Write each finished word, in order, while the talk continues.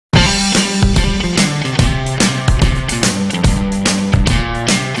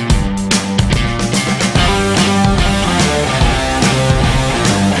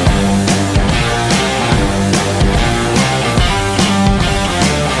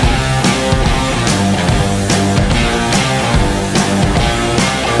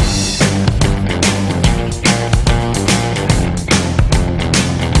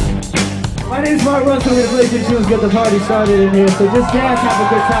smart run, so we're gonna play some tunes, get the party started in here. So just dance, have a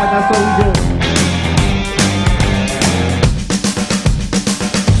good time, that's what we do.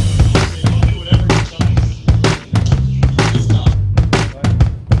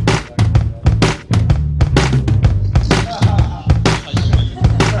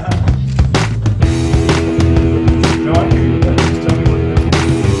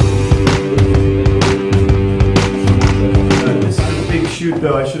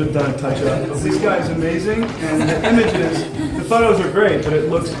 Though I should have done a touch-up. This guy's amazing, and the images, the photos are great, but it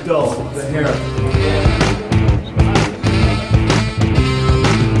looks dull, the hair.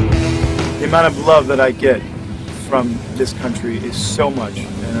 The amount of love that I get from this country is so much,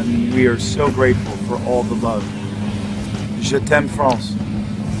 and we are so grateful for all the love. Je t'aime, France.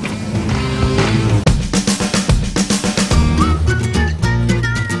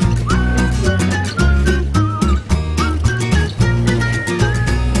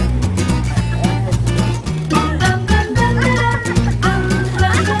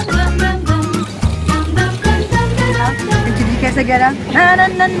 Together, na na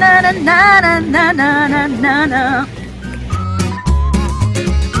na na na na na na na na.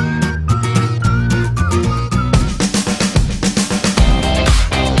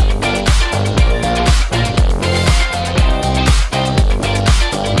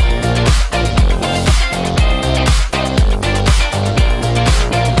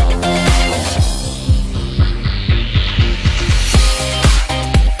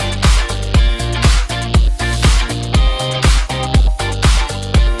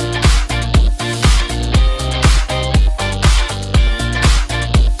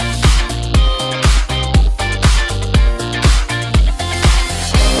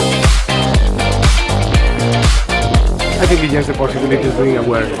 I think it's just the possibility of doing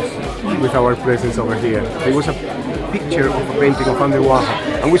awareness with our presence over here. There was a picture of a painting of Anto,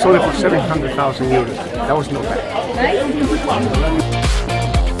 and we sold it for 700,000 euros. That was not bad.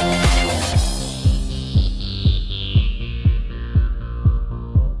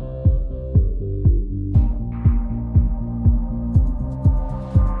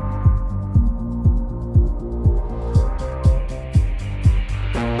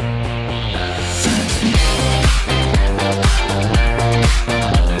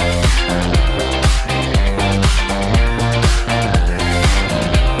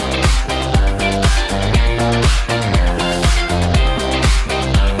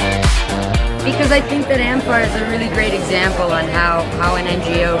 Because I think that Amphar is a really great example on how an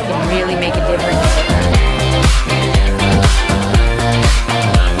NGO can really make a difference.